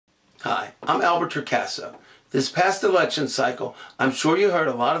Hi, I'm Albert Torcaso. This past election cycle, I'm sure you heard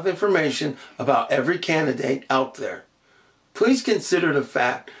a lot of information about every candidate out there. Please consider the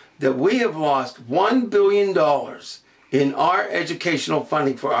fact that we have lost $1 billion in our educational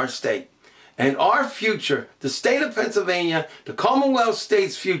funding for our state. And our future, the state of Pennsylvania, the Commonwealth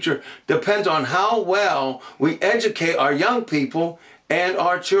state's future, depends on how well we educate our young people and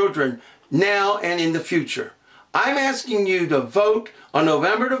our children now and in the future. I'm asking you to vote on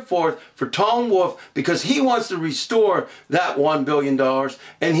November the 4th for Tom Wolf because he wants to restore that $1 billion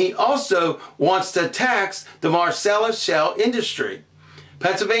and he also wants to tax the Marcellus Shale industry.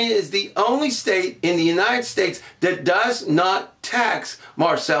 Pennsylvania is the only state in the United States that does not tax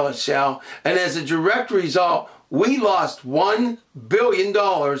Marcellus Shale, and as a direct result, we lost $1 billion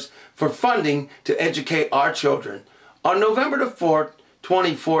for funding to educate our children. On November the 4th,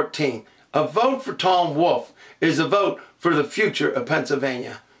 2014, a vote for Tom Wolf is a vote for the future of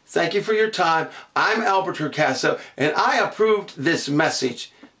Pennsylvania. Thank you for your time. I'm Albert Torcaso, and I approved this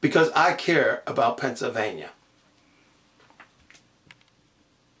message because I care about Pennsylvania.